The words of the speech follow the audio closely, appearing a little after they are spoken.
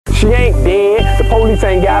She ain't dead, the police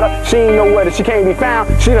ain't got her. She ain't nowhere that she can't be found.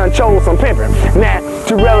 She done chose some pimping. Now,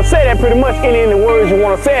 to rather say that pretty much any of the words you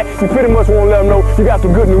want to say, you pretty much want to let them know you got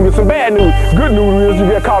some good news and some bad news. Good news is you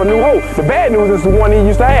get caught a new hoe. The bad news is the one he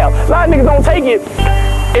used to have. A lot of niggas don't take it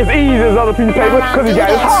as easy as other people's paper because he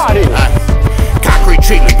got his heart in it. Concrete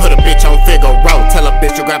treatment, put a bitch on Figaro. Tell a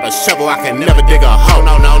bitch to grab a shovel, I can never dig a hole.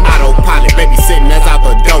 No, not autopilot, baby sitting that's out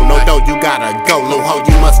the door. No dough, you gotta go, little hoe,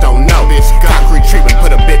 you must don't know. Concrete treatment,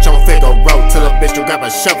 put a bitch on Figaro. Tell a bitch to grab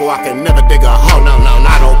a shovel, I can never dig a hole. No,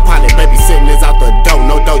 not autopilot, baby sitting is out the door.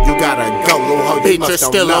 No dough, you gotta go, little hoe, you must don't know. Bitch, you're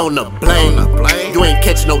still on the blame. You ain't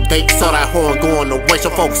catch no date, saw that horn going away. So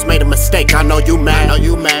folks made a mistake, I know you mad.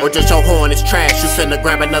 Or just your horn is trash. You finna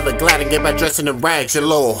grab another glad and get back dressed in the rags, you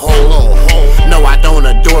little hoe. No, I don't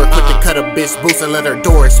adore. Quick to cut a bitch boots and let her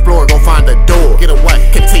door explore. Go find a door. Get away.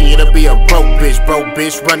 Continue to be a broke bitch.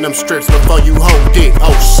 Run them strips before you hold dick.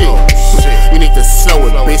 Oh shit. You need to slow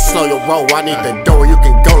it, bitch. Slow your roll. I need the door. You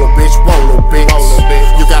can go, little bitch. Whoa, little bitch.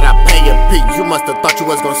 You gotta pay a peak. You must have thought you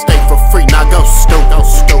was gonna stay for free. Now go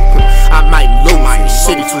stupid. I might lose.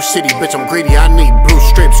 Shitty, too shitty, bitch. I'm greedy. I need blue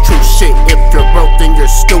strips. True shit. If you're broke, then you're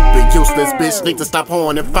stupid. Useless bitch. Need to stop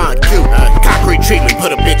hoeing and find cute. Concrete treatment.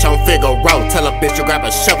 Put a bitch on Figaro. Tell a bitch to grab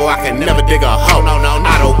a shovel, I can never dig a hole. No,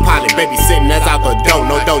 autopilot, baby sitting that's out the door.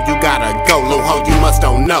 No dough, you gotta go, little hoe, you must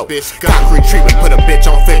don't know. Concrete treatment, put a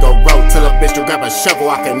bitch on Figaro. Tell a bitch to grab a shovel,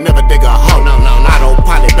 I can never dig a hole. No,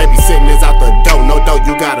 autopilot, baby sitting is out the door. No dough,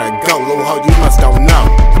 you gotta go, little hoe, you must don't know.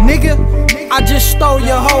 Nigga, I just stole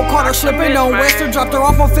your hoe, caught her slipping on Western, dropped her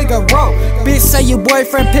off on Figaro. Bitch say you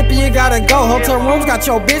boyfriend pimpin', you gotta go. Hotel rooms got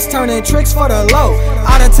your bitch turning tricks for the low.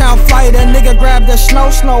 Out of town flight, a nigga grabbed the Snow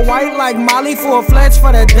White like Molly, full-fledged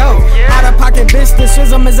for the dough. Out of pocket bitch, this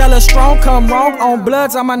ism is hella strong. Come wrong on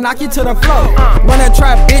bloods, I'ma knock you to the floor. Wanna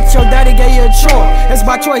trap bitch, your daddy gave you a chore. It's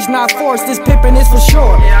by choice, not forced, this pimpin' is for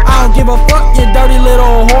sure. I don't give a fuck, you dirty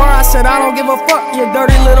little whore. I said I don't give a fuck, you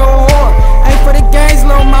dirty little whore. Ain't for the games,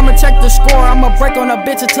 little mama, check the score. I'ma break on a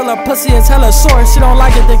bitch until her pussy is hella sore. If she don't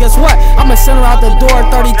like it, then guess what? I'ma send her out the door,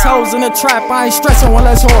 30 toes in the trap. I ain't stressing one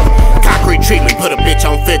less whore. Concrete treatment, put a bitch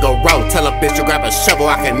on Figaro. Tell a bitch to grab a shovel,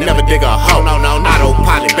 I can never dig a hole. No,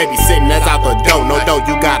 autopilot, baby sitting that's out the door. No dough,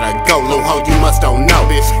 you gotta go, little hoe, you must don't know.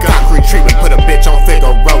 Concrete treatment, put a bitch on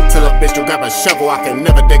Figaro. Tell a bitch to grab a shovel, I can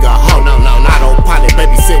never dig a hole. No, autopilot,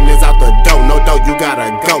 baby sitting is out the door. No dough, you gotta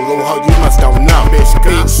go, little hoe, you must don't know.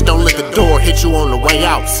 Bitch, don't let the door hit you on the way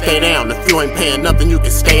out. Stay down, if you ain't paying nothing, you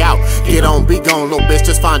can stay out. Get on, be gone, little bitch,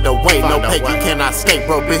 just find a way. No pay, you cannot stay,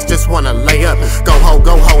 bro, bitch, just wanna lay up. Go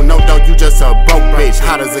ho, no dough, you just a broke bitch.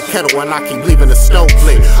 Hot as a kettle and I keep leaving the stove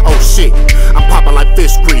lit. Oh shit, I'm popping like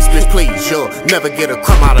fish grease, bitch, please, you'll never get a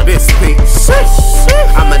crumb out of this piece.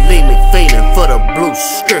 I'm anemic, fiending for the blue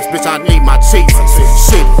strips, bitch, I need my cheese.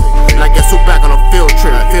 Shit, and I guess who back on a field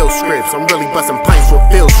trip, field scripts. I'm really busting pints with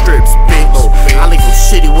field strips, bitch. I leave him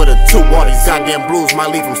shitty with a 2. All these goddamn blues might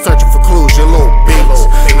leave him searching for clues, you little bitch.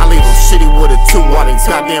 I leave him shitty with a 2. All these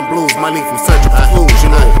goddamn blues might leave him searching for clues, you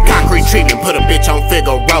know. Concrete treatment, put a bitch on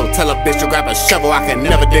Figaro. Tell a bitch to grab a shovel, I can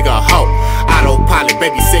never dig a hole. Autopilot,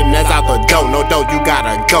 baby sitting that's out the door. No dough, you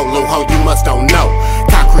gotta go, little hoe, you must don't know.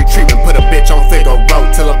 Concrete treatment, put a bitch on Figaro.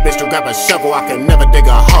 Tell a bitch to grab a shovel, I can never dig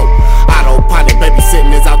a hole. Autopilot, baby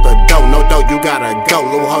sitting is out the door. No dough, you gotta go,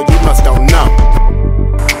 little hoe, you must don't know.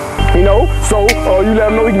 You know, so you let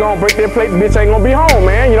them know you gonna break that plate, the bitch ain't gonna be home,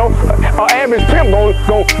 man. You know, average pimp gonna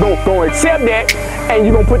accept that, and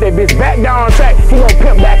you gonna put that bitch back down on track. He gonna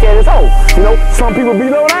pimp back at his hoe. You know, some people be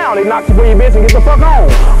low down, they knock you for your bitch and get the fuck on.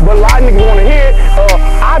 But a lot of niggas wanna hear it.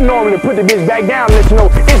 I normally put the bitch back down and let you know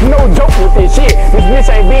it's no joke with this shit. This bitch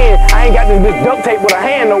ain't been, I ain't got this bitch duct tape with a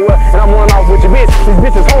hand nowhere, and I'm running off with your bitch. This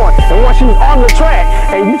bitch is horn, and once she's on the track,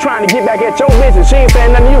 and you trying to get back at your bitch, and she ain't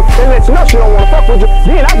saying nothing to you, then let you know she don't wanna fuck with you.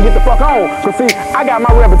 Then I can get the fuck on. Cause see, I got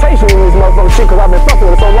my reputation in this motherfucking shit cause I've been fucking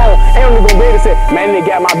with her so long. Ain't only gonna be able to say, man, they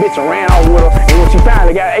got my bitch and ran off with her. And when she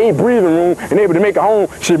finally got a breathing room and able to make her home,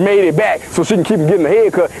 she made it back so she can keep getting her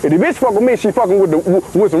head cut. If the bitch fuck with me, she fucking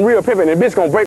with some real pimping, and the bitch gonna break